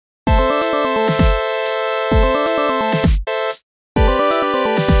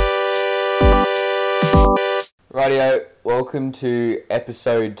Rightio, welcome to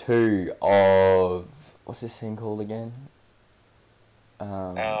episode 2 of... What's this thing called again?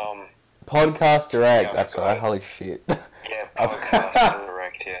 Podcast Direct, that's right, holy shit. Yeah, Podcast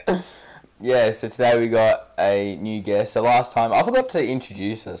Direct, yeah. Yeah, so today we got a new guest. So last time, I forgot to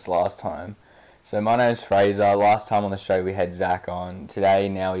introduce us last time. So my name's Fraser. Last time on the show we had Zach on. Today,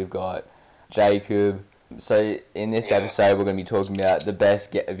 now we've got Jacob. So in this episode we're going to be talking about the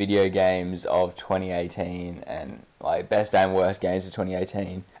best video games of 2018 and like best and worst games of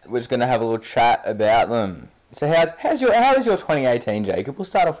 2018. We're just going to have a little chat about them. So how was your 2018, Jacob? We'll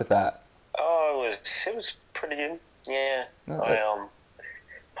start off with that. Oh, it was pretty good. Yeah, I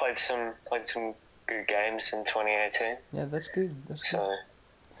played some good games in 2018. Yeah, that's good. So,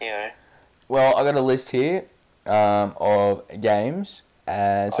 you know. Well, I got a list here of games.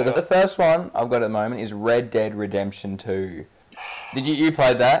 And so the first one I've got at the moment is Red Dead Redemption 2. Did you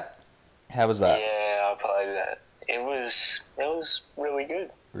played that? How was that? Yeah, I played that. It was really good.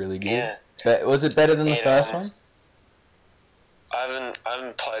 Really good? Yeah. But was it better than the first one? I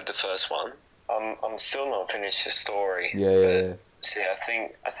haven't played the first one. I'm still not finished the story. Yeah. See, I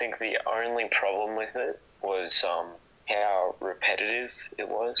think the only problem with it was how repetitive it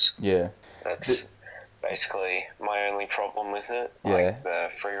was. Yeah. That's basically my only problem with it. Like, the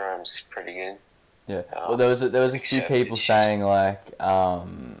free roam's pretty good. Yeah. Well, there was a few people saying like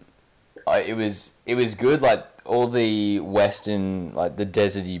it was good. Like all the western, like the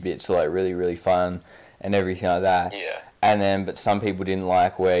deserty bits are like really fun and everything like that. Yeah. And but some people didn't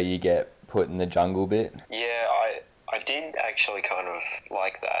like where you get put in the jungle bit. Yeah, I did actually kind of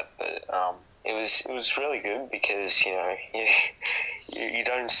like that, but it was really good because you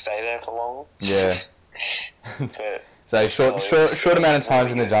don't stay there for long. Yeah. But so short amount of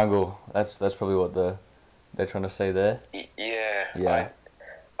times in the jungle. That's probably what they're trying to say there. Yeah.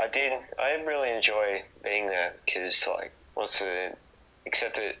 I really enjoy being there because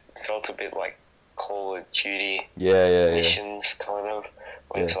except it felt a bit like Call of Duty missions kind of,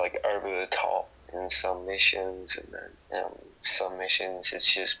 where it's like over the top in some missions, and then some missions it's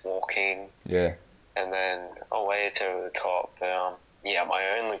just walking. Yeah. And then it's over the top. But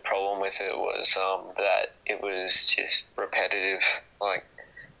my only problem with it was that it was just repetitive.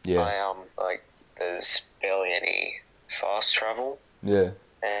 There's barely any fast travel. Yeah.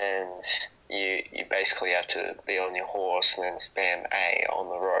 And you basically have to be on your horse and then spam A on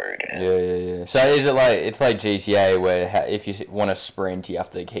the road. Yeah. So is it like it's like GTA where if you want to sprint you have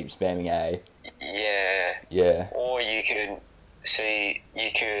to keep spamming A? Yeah. Yeah. Or you could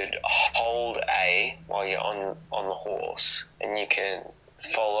hold A while you're on the horse, and you can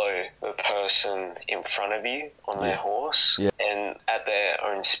follow the person in front of you on their horse, and at their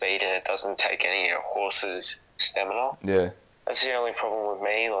own speed, and it doesn't take any of your horse's stamina. Yeah. That's the only problem with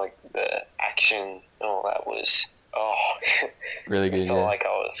me. Like the action and all that was really good. I felt like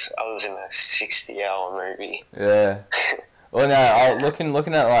I was in a 60-hour movie. Yeah. Well, no,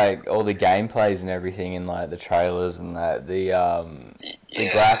 looking at like all the gameplays and everything, and like the trailers and that, the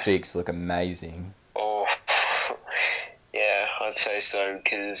graphics look amazing. Oh, yeah, I'd say so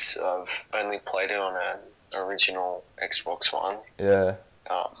because I've only played it on an original Xbox One. Yeah.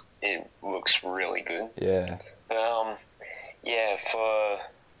 It looks really good. Yeah. For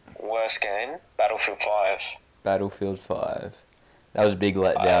worst game, Battlefield 5. Battlefield 5. That was a big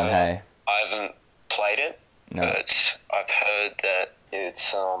letdown, hey? I haven't played it, but I've heard that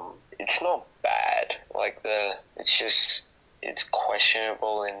it's not bad. Like it's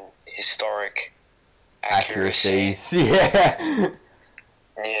questionable in historic accuracies. Yeah.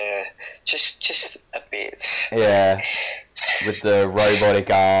 Yeah, just a bit. Yeah. With the robotic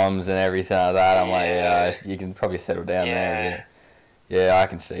arms and everything like that, I'm like, you can probably settle down there. Yeah, I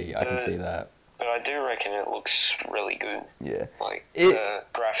can see that. But I do reckon it looks really good. Yeah. Like the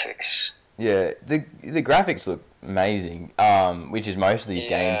graphics. Yeah, the graphics look amazing. Which is most of these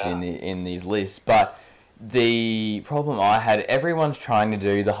games in these lists, but the problem I had, everyone's trying to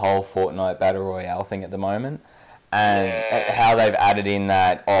do the whole Fortnite Battle Royale thing at the moment, and how they've added in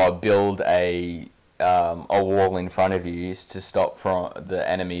that build a wall in front of you to stop from the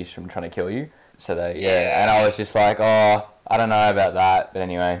enemies from trying to kill you. So and I was just like, I don't know about that, but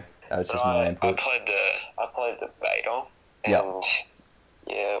anyway, that was just my input. I played the beta, and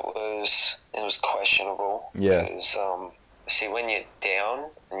it was questionable. Yeah. Because see, when you're down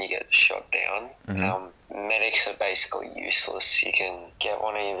and you get shot down, medics are basically useless. You can get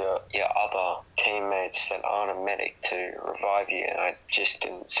one of your other teammates that aren't a medic to revive you, and I just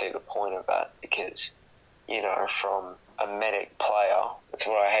didn't see the point of that because, from a medic player, that's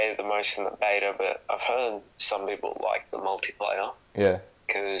what I hated the most in the beta, but I've heard some people like the multiplayer. Yeah.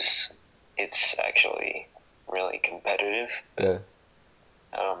 Because it's actually really competitive. Yeah.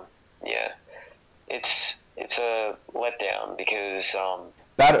 Yeah, it's a letdown because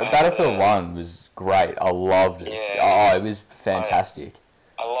Battlefield 1 was great. I loved it. Yeah. Oh, it was fantastic.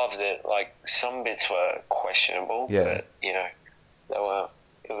 I loved it. Like, some bits were questionable, Yeah. but they were.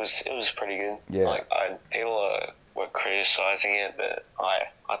 It was pretty good. Yeah. Like, people were criticizing it, but I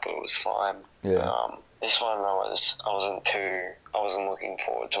thought it was fine. Yeah. This one I wasn't looking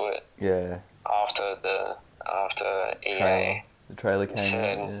forward to it. Yeah. After EA The trailer came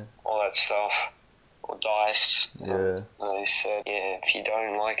said out. Yeah. all that stuff, or DICE. Yeah. They said, yeah, if you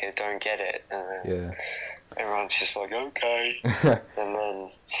don't like it, don't get it. And then everyone's just like, okay. And then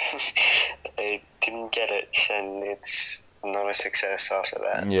they didn't get it, and it's not a success after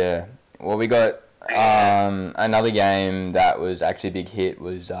that. Yeah. Well, we got another game that was actually a big hit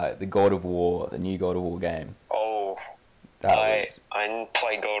was the God of War, the new God of War game. Oh, I didn't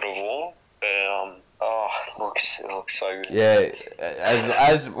play God of War, but it looks so good. Yeah,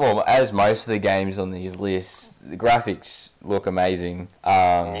 as most of the games on these lists, the graphics look amazing.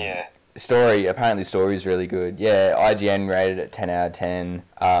 Yeah. Apparently story is really good. Yeah, IGN rated it 10 out of 10.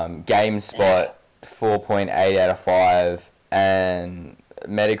 GameSpot 4.8 out of 5, and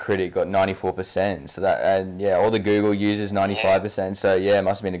Metacritic got 94%. So all the Google users 95%. So yeah, it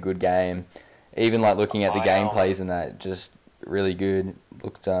must have been a good game. Even like looking at the gameplays and that, just really good.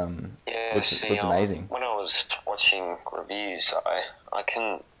 Looked amazing. When I was watching reviews, I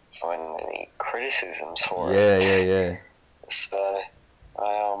couldn't find any criticisms for it. Yeah. So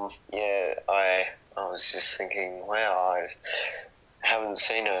I was just thinking, wow, I haven't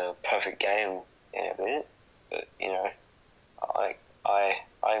seen a perfect game in a bit, but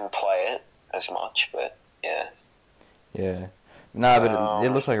I didn't play it as much, but yeah. Yeah. No, but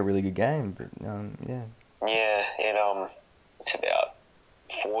it looked like a really good game, but yeah. Yeah, it's about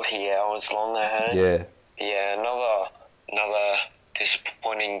 40 hours long, I heard. Yeah. Yeah, another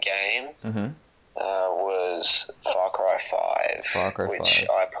disappointing game was Far Cry 5, which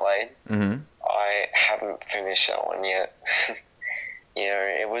I played. Mm-hmm. I haven't finished that one yet.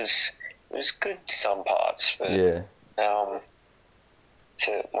 It was good some parts, but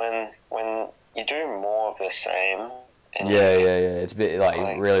so when you do more of the same. And it's a bit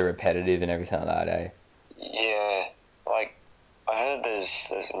like really repetitive and everything like that, eh? Yeah, like I heard there's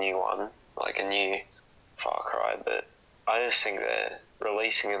a new one, like a new Far Cry, but I just think they're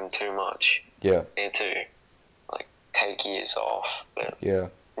releasing them too much. Yeah. They need to take years off. But the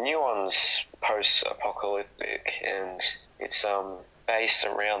new one's post-apocalyptic, and it's based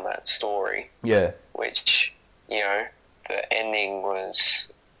around that story. Yeah. Which the ending was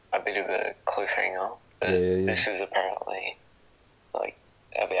a bit of a cliffhanger. But this is apparently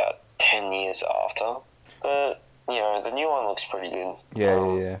about 10 years after. But the new one looks pretty good.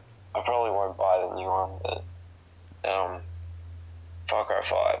 Yeah. I probably won't buy the new one, but Far Cry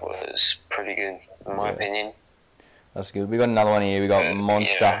 5 was pretty good in my opinion. That's good. We got another one here. We got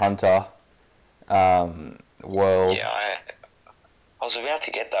Monster Hunter World. Yeah, I was about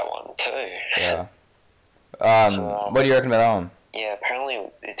to get that one too. Yeah. What do you reckon about that one? Yeah,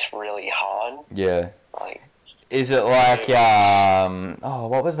 apparently it's really hard. Yeah. Is it like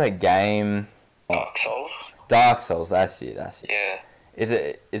what was that game? Dark Souls. Dark Souls. That's it. Yeah. Is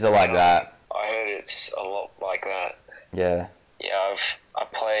it like that? I heard it's a lot like that. Yeah. Yeah, I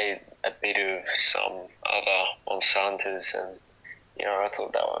played a bit of some other Monster Hunters, and I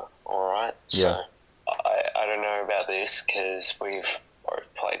thought they were all right. So I don't know about this because we've both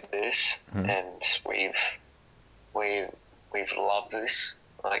played this, and we've loved this.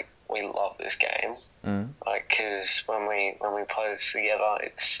 We love this game. Because when we play this together,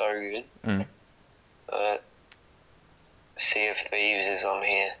 it's so good. Sea of Thieves is on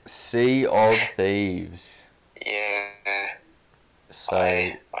here. Sea of Thieves. Yeah. So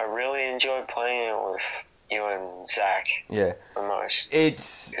I really enjoyed playing it with you and Zach. Yeah. The most.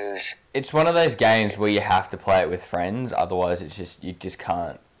 It's one of those games where you have to play it with friends, otherwise you just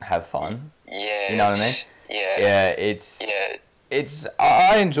can't have fun. Yeah. You know what I mean? Yeah. Yeah.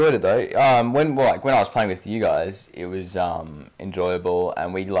 I enjoyed it though. When I was playing with you guys, it was enjoyable,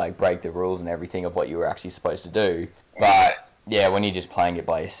 and we break the rules and everything of what you were actually supposed to do. But yeah, when you're just playing it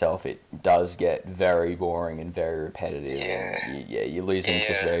by yourself, it does get very boring and very repetitive. Yeah. And you lose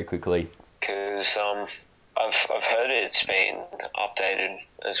interest very quickly. Because I've heard it's been updated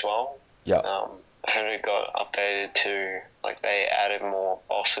as well. Yeah. I heard it got updated to they added more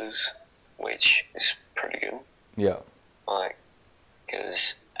bosses, which is pretty good. Yeah.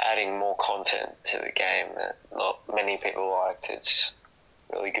 Because adding more content to the game that not many people liked, it's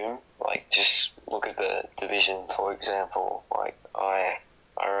really good. Just look at the Division, for example. I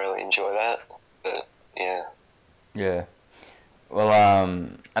really enjoy that. But yeah, Yeah. Well,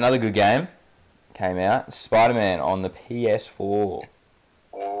 another good game came out. Spider-Man on the PS4.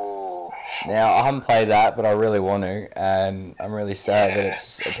 Ooh. Now, I haven't played that, but I really want to, and I'm really sad that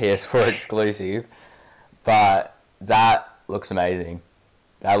it's a PS4 exclusive. But that looks amazing.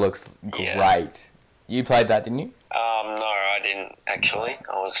 That looks great. You played that, didn't you? No, I didn't actually.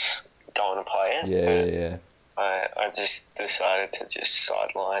 I was going to play it. Yeah. I just decided to just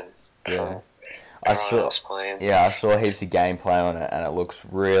sideline. Yeah. I saw heaps of gameplay on it, and it looks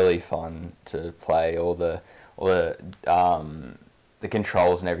really fun to play. All the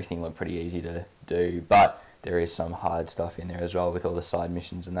controls and everything look pretty easy to do, but there is some hard stuff in there as well with all the side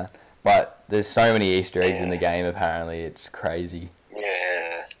missions and that. But there's so many Easter eggs in the game. Apparently, it's crazy.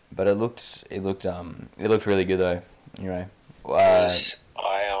 Yeah. But it looked really good though. Anyway, I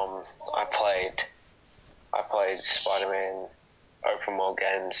played Spider-Man open world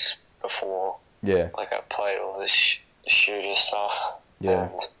games before. Yeah. Like I played all this shooter stuff. Yeah.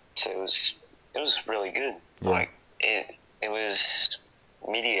 And so it was really good. Yeah. Like it was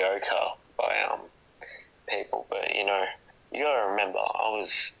mediocre by people, but you gotta remember I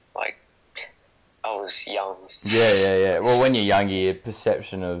was young. Yeah. Well, when you're younger, your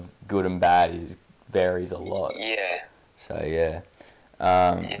perception of good and bad varies a lot. Yeah. So yeah.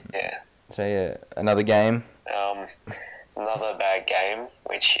 Yeah. So yeah, another game. Another bad game,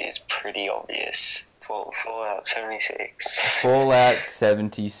 which is pretty obvious. Fallout 76. Fallout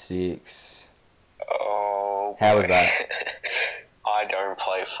 76. Oh. How was that? I don't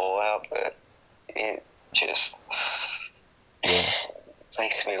play Fallout, but it just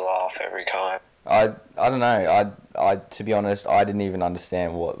makes me laugh every time. I don't know. I to be honest, I didn't even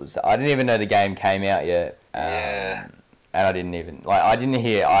understand what was. I didn't even know the game came out yet. And I didn't even I didn't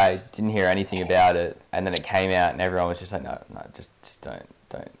hear anything about it, and then it came out, and everyone was just like, no, just don't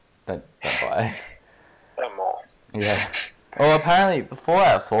buy it. No more. Yeah. Well, apparently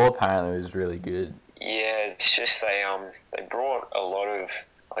Fallout 4 apparently was really good. Yeah, it's just they brought a lot of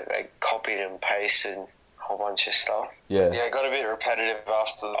they copied and pasted a whole bunch of stuff. Yeah. Yeah, it got a bit repetitive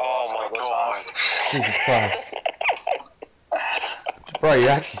after the Oh my god. Jesus Christ. Bro, you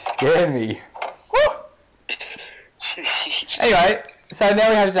actually scared me. Anyway, so now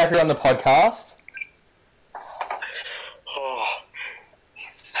we have Zachary on the podcast.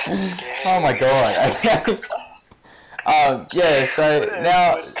 Oh my god. Yeah, so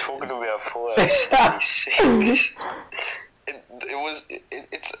now talking about Fallout 76.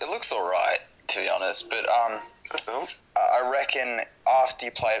 It looks alright, to be honest, but I reckon after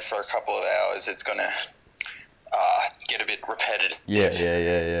you play it for a couple of hours, it's gonna get a bit repetitive. Yeah.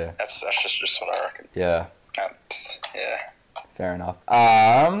 That's just what I reckon. Yeah. Yeah. Fair enough.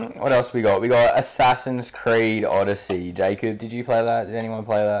 What else we got? We got Assassin's Creed Odyssey. Jacob, did you play that? Did anyone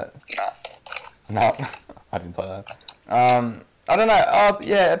play that? No. I didn't play that. I don't know.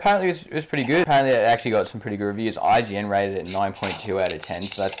 Yeah, apparently it was pretty good. Apparently it actually got some pretty good reviews. IGN rated it 9.2 out of 10,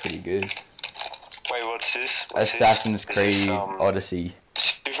 so that's pretty good. Wait, what's this? Assassin's Creed Odyssey.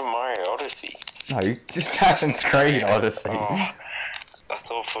 Super Mario Odyssey. No, Assassin's Creed Odyssey. Oh, I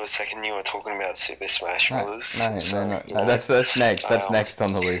thought for a second you were talking about Super Smash Bros. No. That's next. That's next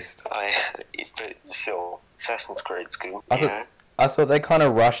on the list. But still, Assassin's Creed's good. I thought they kind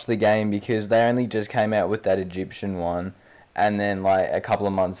of rushed the game because they only just came out with that Egyptian one, and then a couple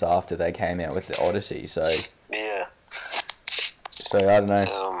of months after they came out with the Odyssey. So yeah. So I don't know.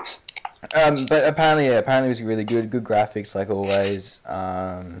 But apparently it was really good. Good graphics, like always.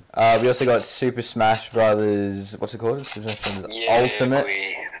 We also got Super Smash Brothers. What's it called? Super Smash Brothers Ultimate.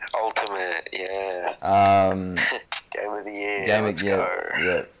 Ultimate, yeah. Game of the year. Let's go.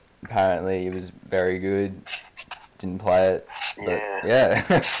 Yeah. Apparently it was very good. Didn't play it. But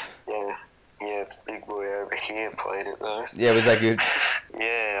yeah. Yeah, big boy over here played it though. Yeah, was that good?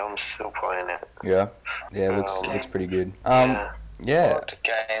 Yeah, I'm still playing it. Yeah. Yeah, it looks pretty good. Yeah. What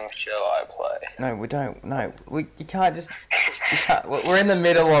game shall I play? No, we don't. No, you can't just. We're in the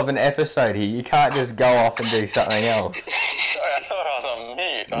middle of an episode here. You can't just go off and do something else. Sorry, I thought I was on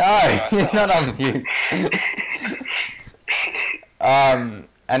mute. No, you're not on mute.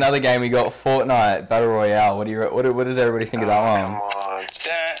 Another game we got, Fortnite Battle Royale. What does everybody think of that one?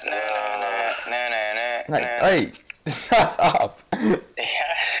 Come on. Hey, shut up. Yeah,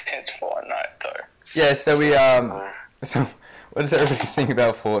 it's Fortnite though. Yeah, so so what does everybody think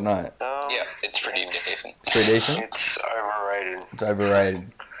about Fortnite? Yeah, it's pretty decent. It's pretty decent. It's overrated. It's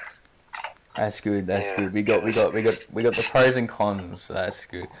overrated. That's good. That's good. We got the pros and cons. So that's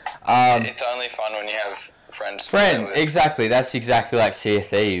good. It's only fun when you have friends. Exactly. That's exactly like Sea of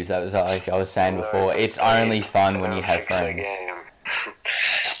Thieves. That was like I was saying before. It's only fun when you have friends.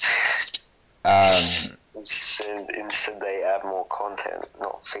 Instead they add more content,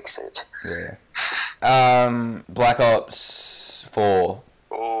 not fix it. Yeah. Black Ops 4.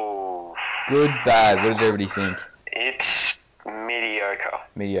 Oh. Good, bad. What does everybody think? It's mediocre.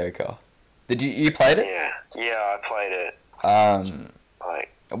 Mediocre. Did you played it? Yeah, I played it. Like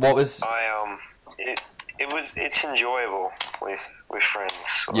What was? It's enjoyable with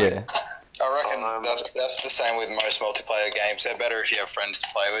friends. Like, I reckon that's the same with most multiplayer games. They're better if you have friends to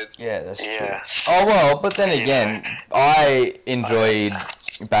play with. Yeah, that's true. Oh well, but then again, I enjoyed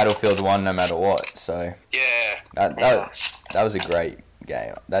Battlefield 1 no matter what. So Yeah. that was a great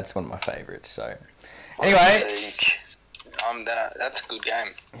game. That's one of my favorites. So anyway. Siege. That's a good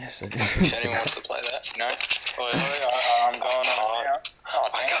game. Yes, If anyone wants to play that, no. I'm going on now.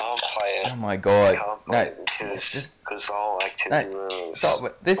 I can't play it. Oh my god! I can't play it because all activity rooms.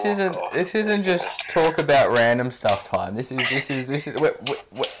 Stop. This isn't just talk about random stuff time. This is.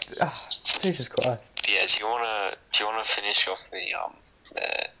 Jesus Christ. Yeah. Do you wanna finish off the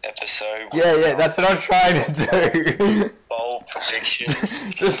episode? Yeah. That's what I'm trying to do. Bold predictions.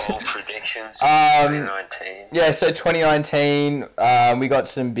 Bold predictions. 2019. Yeah. So 2019. We got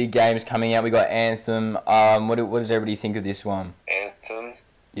some big games coming out. We got Anthem. What does everybody think of this one? Anthem.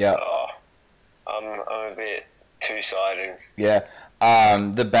 Yeah. I'm a bit two-sided. Yeah.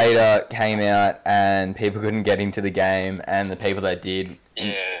 The beta came out and people couldn't get into the game, and the people that did.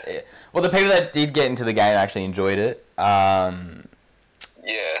 Yeah. Well, the people that did get into the game actually enjoyed it. Yeah.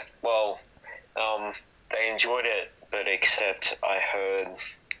 Well, they enjoyed it, but except I heard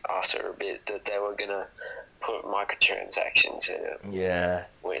after a bit that they were gonna put microtransactions in it. Yeah.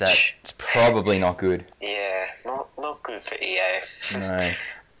 Which That's probably not good. Yeah, not good for EA.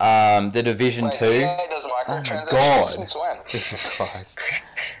 No. The Division 2. EA does microtransactions God. since when? Jesus Christ.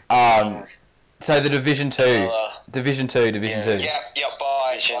 So the Division 2. Division 2. Yep,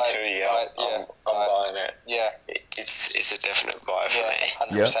 buy. Division 2, I'm buying it. Yeah. It's a definite buy for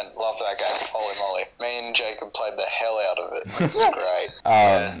me. 100%. Love that game. Holy moly. Me and Jacob played the hell out of it. It's great.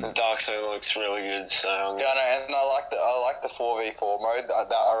 The Dark Zone looks really good, so and I like the 4v4 mode.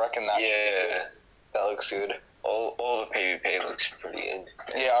 I reckon that looks good. All the PvP looks pretty good.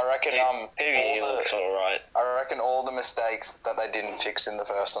 Yeah, I reckon PvE looks alright. I reckon all the mistakes that they didn't fix in the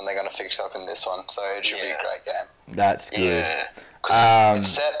first one, they're going to fix up in this one. So it should be a great game. That's good. Yeah. It's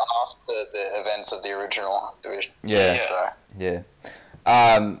set after the events of the original Division. Yeah. So, yeah.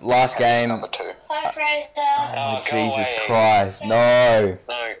 Last game. Number 2. Hi, Fraser. Oh, go Jesus away. Christ. No.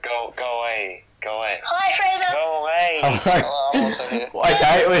 No, go away. Go away. Hi, Fraser. Go away. I'm also here.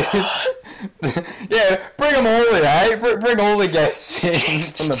 Okay. Yeah, bring them all in, eh? Bring all the guests in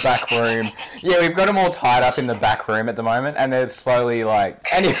from the back room. Yeah, we've got them all tied up in the back room at the moment, and they're slowly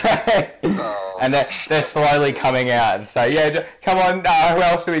anyway, and they're slowly coming out. So yeah, come on. Who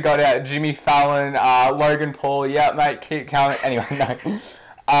else do we got out? Jimmy Fallon, Logan Paul. Yeah, mate, keep coming. Anyway, no.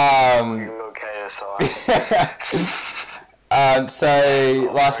 Okay, so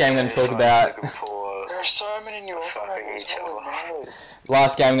last game I'm going to talk about. There are so many new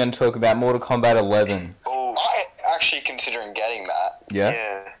Last game I'm going to talk about Mortal Kombat 11. Oh, I'm actually considering getting that. Yeah.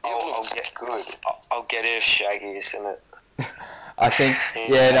 yeah. I'll get good. I'll get it if Shaggy's in it. I think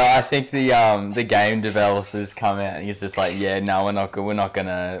I think the game developers come out and he's just like, yeah, no, we're not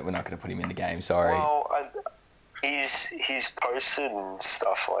gonna put him in the game. Sorry. Well, he's posted and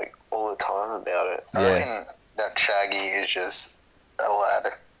stuff like all the time about it. I reckon that Shaggy is just a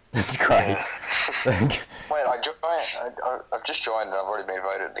lad. That's great. Wait, I've just joined and I've already been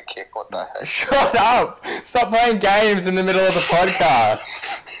voted to kick. What the heck? Shut up! Stop playing games in the middle of the podcast.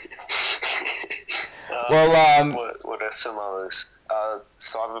 What are some others?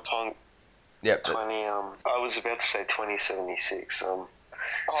 Cyberpunk. Yep. 20. I was about to say 2076. Fallout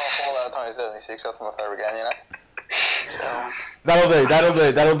 2076. That's my favorite game.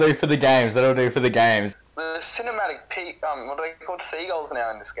 That'll do for the games. The cinematic what are they called? Seagulls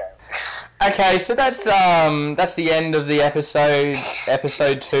now in this game. Okay, so that's the end of the episode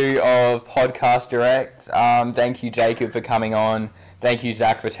 2 of Podcast Direct. Thank you, Jacob, for coming on. Thank you,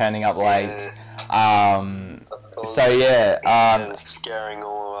 Zach, for turning up late. Scaring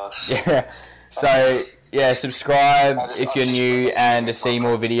all of us. Yeah. So yeah, subscribe if you're new and to see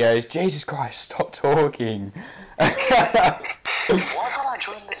more videos. Jesus Christ, stop talking. Why can't I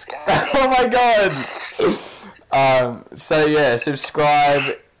join this game? Oh my god. So yeah,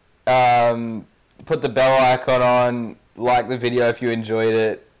 subscribe. Put the bell icon on. Like the video if you enjoyed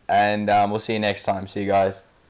it, and we'll see you next time. See you guys.